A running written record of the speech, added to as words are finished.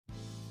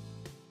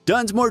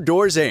Dunsmoor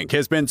Doors Inc.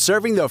 has been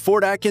serving the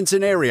Fort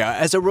Atkinson area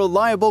as a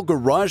reliable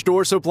garage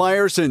door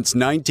supplier since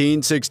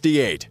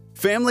 1968.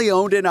 Family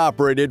owned and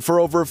operated for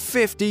over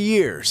 50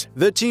 years,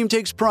 the team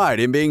takes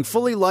pride in being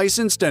fully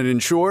licensed and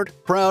insured,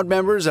 proud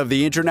members of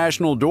the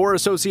International Door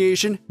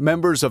Association,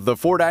 members of the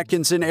Fort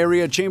Atkinson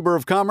Area Chamber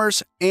of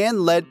Commerce,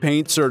 and lead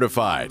paint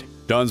certified.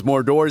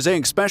 Dunsmoor Doors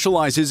Inc.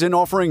 specializes in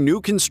offering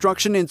new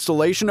construction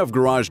installation of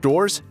garage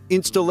doors,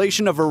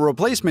 installation of a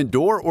replacement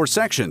door or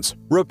sections,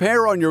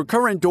 repair on your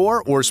current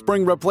door or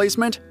spring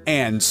replacement,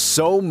 and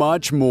so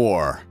much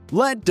more.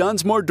 Let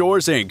Dunsmoor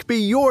Doors Inc. be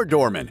your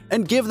doorman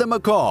and give them a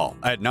call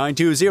at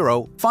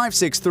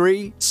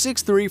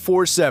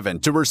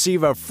 920-563-6347 to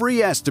receive a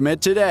free estimate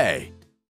today.